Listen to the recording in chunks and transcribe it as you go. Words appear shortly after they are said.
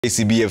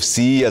KCB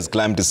FC has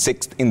climbed to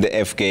 6th in the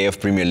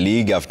FKF Premier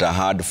League after a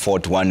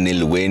hard-fought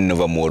 1-0 win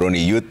over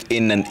Muhoroni Youth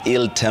in an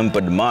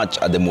ill-tempered match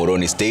at the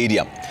Muhoroni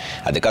Stadium.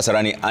 At the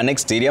Kasarani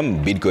Annex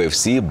Stadium, Bidco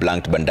FC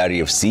blanked Bandari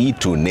FC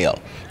 2-0.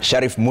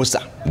 Sharif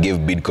Musa gave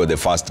Bidco the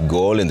first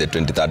goal in the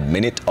 23rd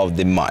minute of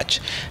the match.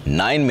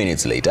 9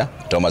 minutes later,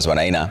 Thomas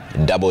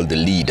Wanaina doubled the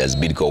lead as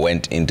Bidco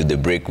went into the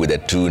break with a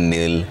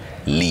 2-0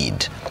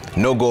 lead.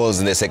 No goals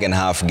in the second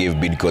half gave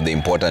Bidco the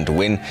important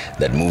win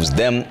that moves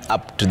them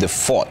up to the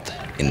 4th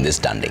in the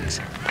standings.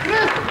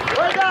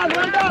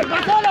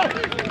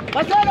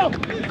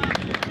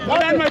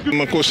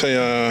 Makosa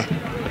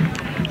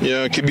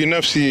ya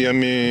kibinafsi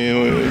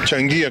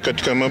yamechangia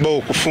katika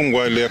mabao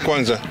kufungwa ile ya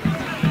kwanza.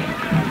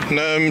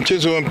 Na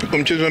mchezo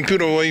wa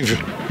mpira wa hivyo.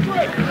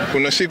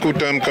 Kuna siku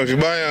utamka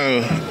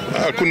vibaya,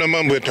 hakuna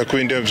mambo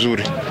yatakwenda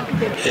vizuri.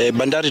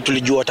 Bandari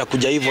tulijua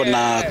watakuja hivyo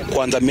na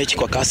kuanza mechi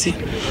kwa kasi.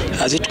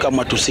 Azitu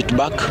kama tu sit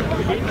back,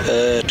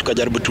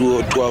 tukajaribu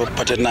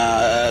tuwapate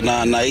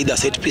na either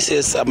set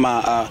pieces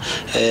ama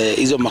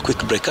hizo ma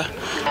quick breaker.